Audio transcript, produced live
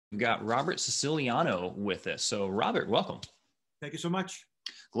We've got Robert Siciliano with us. So Robert, welcome. Thank you so much.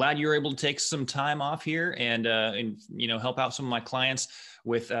 Glad you're able to take some time off here and help out some of my clients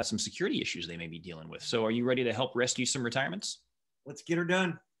with some security issues they may be dealing with. So are you ready to help rescue some retirements? Let's get her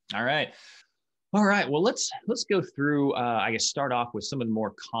done. All right. All right. Well, let's go through, I guess, start off with some of the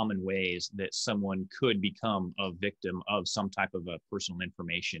more common ways that someone could become a victim of some type of a personal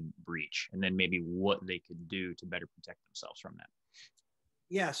information breach, and then maybe what they could do to better protect themselves from that.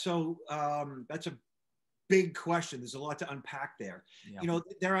 Yeah. So that's a big question. There's a lot to unpack there. Yeah. You know,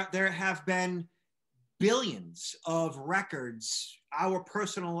 there have been billions of records, our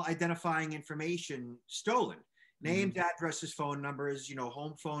personal identifying information stolen. Names, addresses, phone numbers,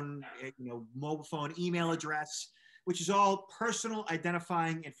 home phone, mobile phone, email address, which is all personal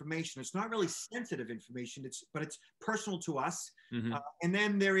identifying information. It's not really sensitive information, but it's personal to us. And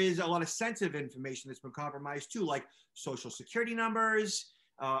then there is a lot of sensitive information that's been compromised too, like social security numbers,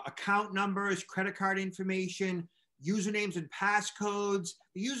 account numbers, credit card information, usernames and passcodes.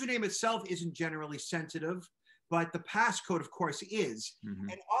 The username itself isn't generally sensitive, but the passcode, of course, is.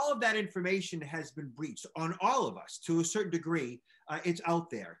 And all of that information has been breached on all of us to a certain degree. It's out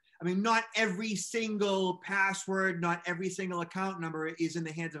there. I mean, not every single password, not every single account number is in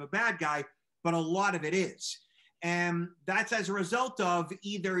the hands of a bad guy, but a lot of it is. And that's as a result of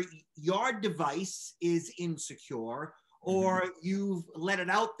either your device is insecure or you've let it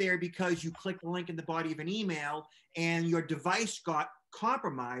out there because you clicked the link in the body of an email and your device got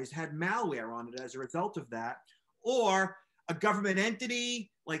compromised, had malware on it as a result of that. Or a government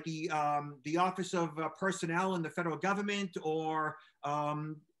entity like the Office of Personnel in the federal government or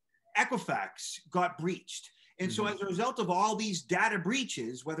Equifax got breached. And so as a result of all these data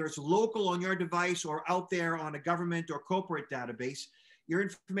breaches, whether it's local on your device or out there on a government or corporate database, your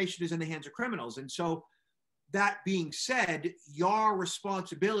information is in the hands of criminals. And so that being said, your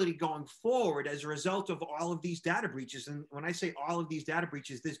responsibility going forward as a result of all of these data breaches, and when I say all of these data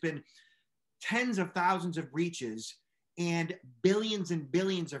breaches, there's been tens of thousands of breaches and billions and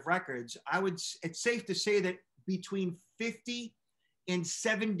billions of records. It's safe to say that between 50 and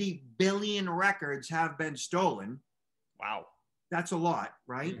 70 billion records have been stolen. Wow. That's a lot,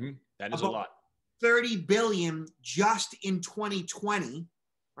 right? That is a lot. 30 billion just in 2020,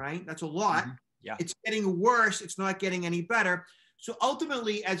 right? That's a lot. Yeah. It's getting worse. It's not getting any better. So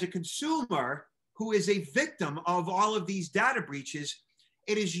ultimately, as a consumer who is a victim of all of these data breaches,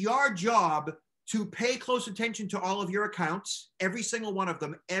 it is your job to pay close attention to all of your accounts, every single one of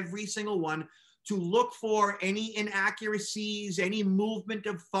them, every single one, to look for any inaccuracies, any movement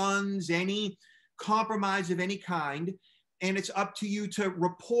of funds, any compromise of any kind. And it's up to you to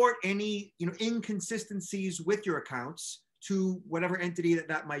report any inconsistencies with your accounts to whatever entity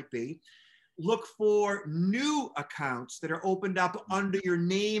that might be. Look for new accounts that are opened up under your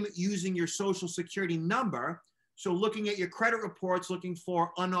name using your social security number. So looking at your credit reports, looking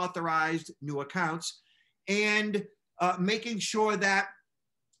for unauthorized new accounts, and making sure that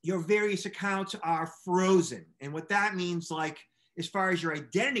your various accounts are frozen. And what that means, like, as far as your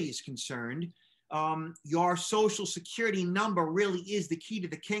identity is concerned, your social security number really is the key to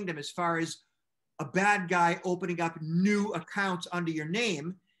the kingdom as far as a bad guy opening up new accounts under your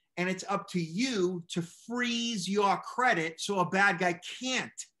name. And it's up to you to freeze your credit so a bad guy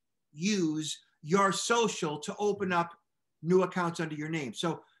can't use your social to open up new accounts under your name.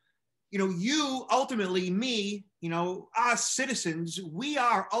 So, you ultimately, me, us citizens, we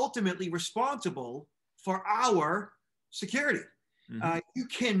are ultimately responsible for our security. You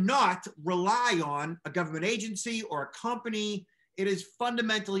cannot rely on a government agency or a company. It is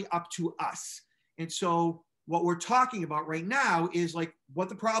fundamentally up to us. And so what we're talking about right now is like what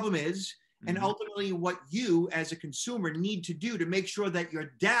the problem is and ultimately what you as a consumer need to do to make sure that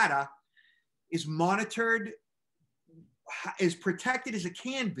your data is monitored, as protected as it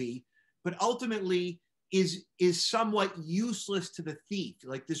can be, but ultimately is somewhat useless to the thief.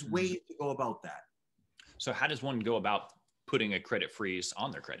 Like there's ways to go about that. So how does one go about putting a credit freeze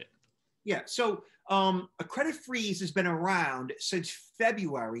on their credit? Yeah, so a credit freeze has been around since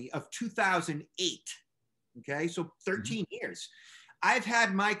February of 2008. Okay, so 13 years. I've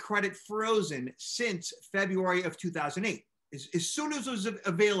had my credit frozen since February of 2008. As soon as it was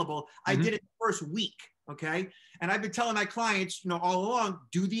available, I did it the first week, okay? And I've been telling my clients, all along,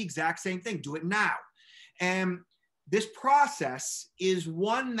 do the exact same thing, do it now. And this process is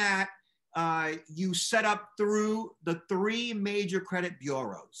one that you set up through the three major credit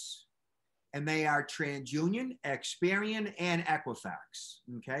bureaus. And they are TransUnion, Experian, and Equifax,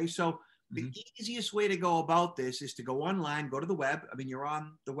 okay? So the easiest way to go about this is to go online, go to the web. I mean, you're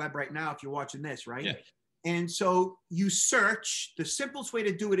on the web right now if you're watching this, right? Yeah. And so you search, the simplest way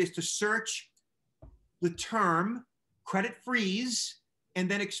to do it is to search the term credit freeze and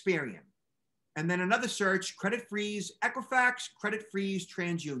then Experian. And then another search, credit freeze, Equifax, credit freeze,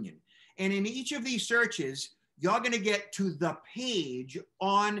 TransUnion. And in each of these searches, you're going to get to the page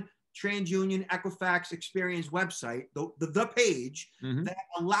on TransUnion, Equifax, Experian's website, the page that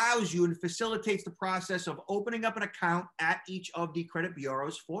allows you and facilitates the process of opening up an account at each of the credit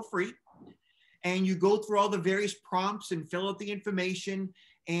bureaus for free. And you go through all the various prompts and fill out the information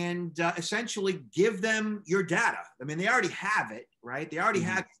and essentially give them your data. I mean, they already have it, right? They already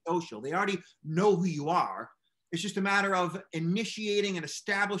have social. They already know who you are. It's just a matter of initiating and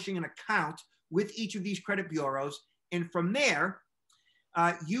establishing an account with each of these credit bureaus. And from there,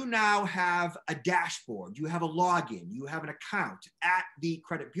 you now have a dashboard, you have a login, you have an account at the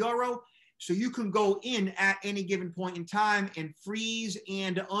credit bureau. So you can go in at any given point in time and freeze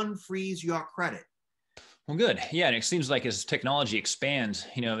and unfreeze your credit. Well, good. Yeah. And it seems like as technology expands,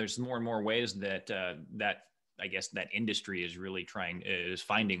 you know, there's more and more ways that, I guess that industry is really is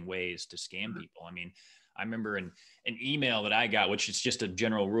finding ways to scam people. I mean, I remember an email that I got, which is just a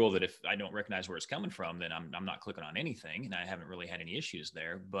general rule that if I don't recognize where it's coming from, then I'm not clicking on anything. And I haven't really had any issues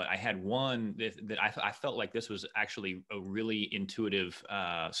there. But I had one that I felt like this was actually a really intuitive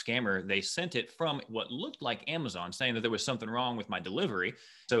scammer. They sent it from what looked like Amazon, saying that there was something wrong with my delivery.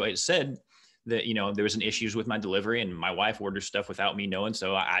 So it said that, you know, there was an issues with my delivery and my wife orders stuff without me knowing.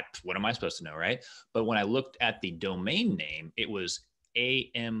 So what am I supposed to know, right? But when I looked at the domain name, it was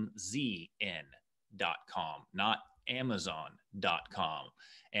AMZN.com, not Amazon.com.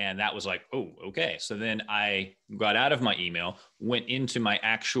 And that was like, oh, okay. So then I got out of my email, went into my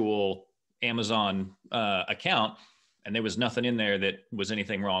actual Amazon account, and there was nothing in there that was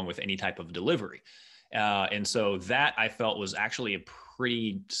anything wrong with any type of delivery. And so that I felt was actually a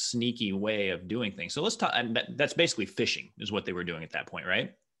pretty sneaky way of doing things. So let's talk, that's basically phishing is what they were doing at that point,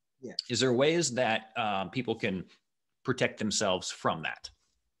 right? Yeah. Is there ways that people can protect themselves from that?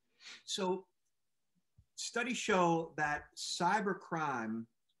 So studies show that cybercrime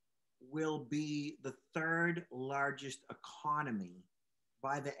will be the third largest economy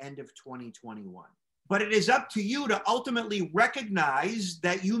by the end of 2021. But it is up to you to ultimately recognize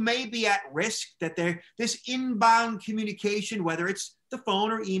that you may be at risk, that this inbound communication, whether it's the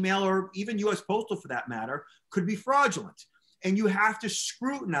phone or email or even US Postal for that matter, could be fraudulent. And you have to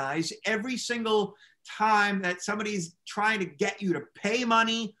scrutinize every single time that somebody's trying to get you to pay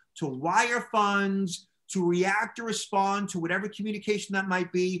money, to wire funds, to react or respond to whatever communication that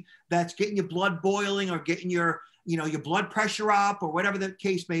might be, that's getting your blood boiling or getting your blood pressure up or whatever the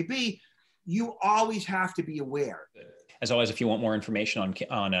case may be. You always have to be aware. As always, if you want more information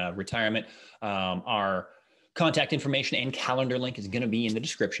on retirement, our contact information and calendar link is going to be in the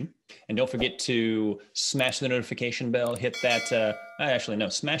description. And don't forget to smash the notification bell, hit that,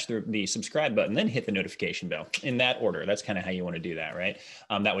 smash the subscribe button, then hit the notification bell in that order. That's kind of how you want to do that, right?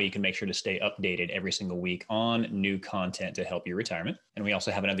 That way you can make sure to stay updated every single week on new content to help your retirement. And we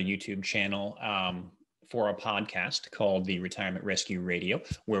also have another YouTube channel for a podcast called the Retirement Rescue Radio,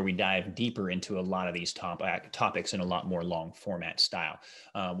 where we dive deeper into a lot of these topics in a lot more long format style.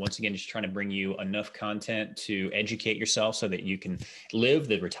 Once again, just trying to bring you enough content to educate yourself so that you can live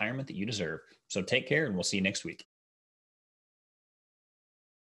the retirement that you deserve. So take care, and we'll see you next week.